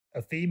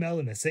A female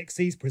in her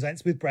 60s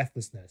presents with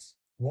breathlessness.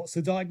 What's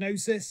the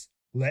diagnosis?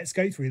 Let's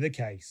go through the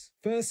case.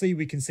 Firstly,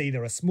 we can see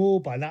there are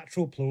small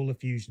bilateral pleural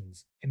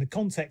effusions. In the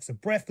context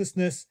of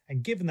breathlessness,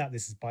 and given that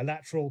this is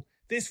bilateral,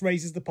 this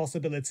raises the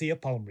possibility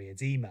of pulmonary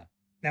edema.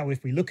 Now,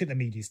 if we look at the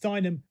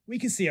mediastinum, we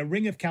can see a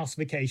ring of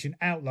calcification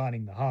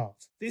outlining the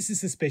heart. This is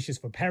suspicious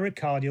for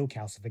pericardial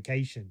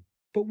calcification.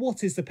 But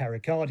what is the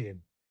pericardium?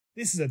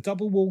 This is a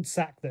double-walled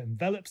sac that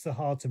envelops the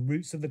heart and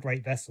roots of the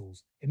great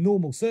vessels. In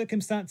normal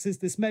circumstances,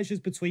 this measures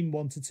between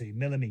 1 to 2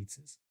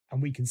 millimeters,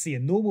 and we can see a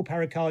normal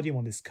pericardium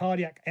on this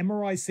cardiac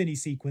MRI cine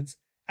sequence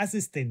as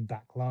this thin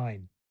back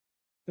line.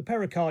 The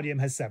pericardium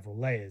has several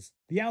layers.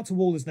 The outer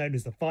wall is known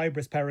as the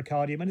fibrous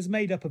pericardium and is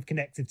made up of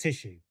connective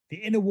tissue. The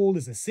inner wall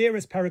is a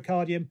serous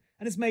pericardium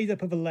and is made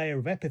up of a layer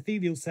of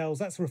epithelial cells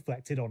that's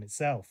reflected on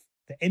itself.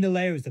 The inner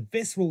layer is the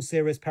visceral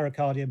serous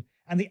pericardium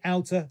and the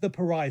outer the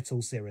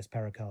parietal serous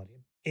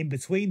pericardium. In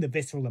between the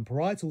visceral and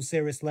parietal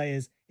serous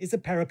layers is the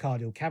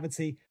pericardial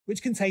cavity,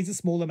 which contains a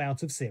small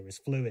amount of serous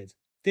fluid.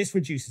 This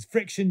reduces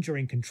friction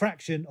during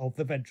contraction of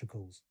the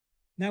ventricles.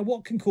 Now,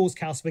 what can cause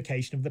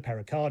calcification of the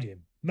pericardium?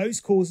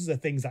 Most causes are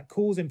things that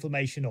cause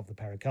inflammation of the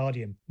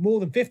pericardium. More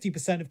than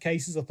 50% of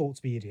cases are thought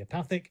to be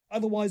idiopathic,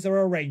 otherwise there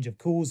are a range of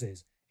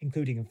causes,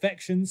 including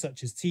infections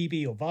such as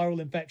TB or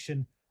viral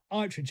infection,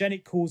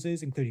 iatrogenic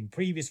causes including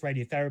previous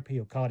radiotherapy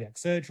or cardiac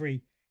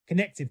surgery,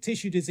 connective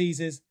tissue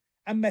diseases,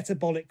 and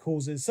metabolic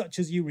causes such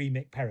as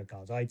uremic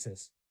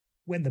pericarditis.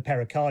 When the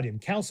pericardium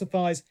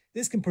calcifies,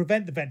 this can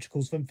prevent the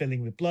ventricles from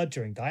filling with blood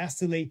during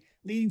diastole,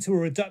 leading to a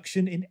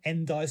reduction in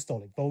end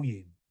diastolic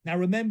volume. Now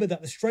remember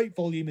that the stroke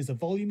volume is the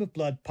volume of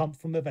blood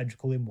pumped from a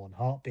ventricle in one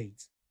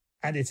heartbeat,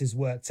 and it is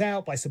worked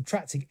out by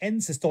subtracting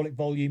end systolic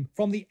volume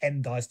from the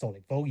end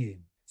diastolic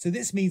volume. So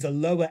this means a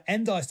lower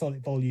end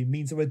diastolic volume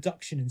means a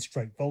reduction in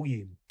stroke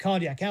volume.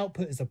 Cardiac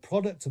output is a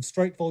product of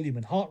stroke volume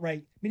and heart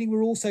rate, meaning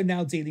we're also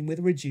now dealing with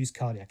a reduced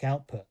cardiac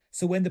output.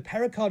 So when the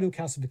pericardial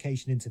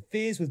calcification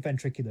interferes with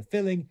ventricular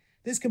filling,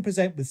 this can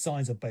present with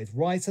signs of both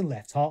right and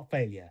left heart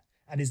failure,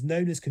 and is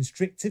known as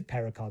constrictive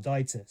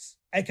pericarditis.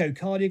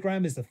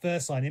 Echocardiogram is the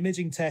first-line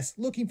imaging test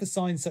looking for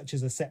signs such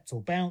as a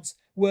septal bounce,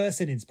 worse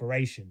in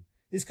inspiration.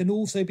 This can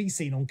also be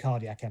seen on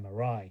cardiac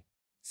MRI.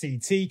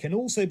 CT can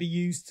also be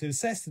used to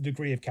assess the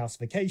degree of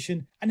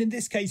calcification, and in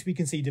this case we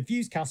can see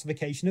diffuse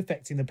calcification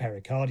affecting the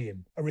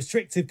pericardium. A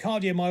restrictive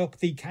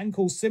cardiomyopathy can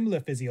cause similar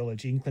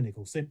physiology and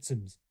clinical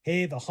symptoms.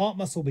 Here the heart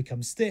muscle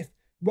becomes stiff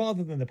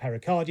rather than the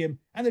pericardium,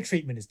 and the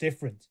treatment is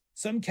different.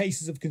 Some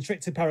cases of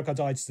constrictive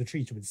pericarditis are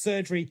treated with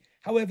surgery,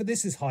 however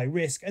this is high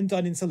risk and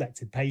done in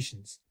selected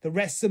patients. The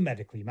rest are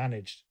medically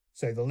managed.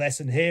 So the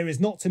lesson here is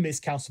not to miss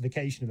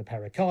calcification of the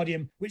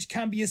pericardium, which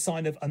can be a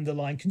sign of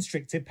underlying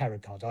constrictive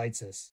pericarditis.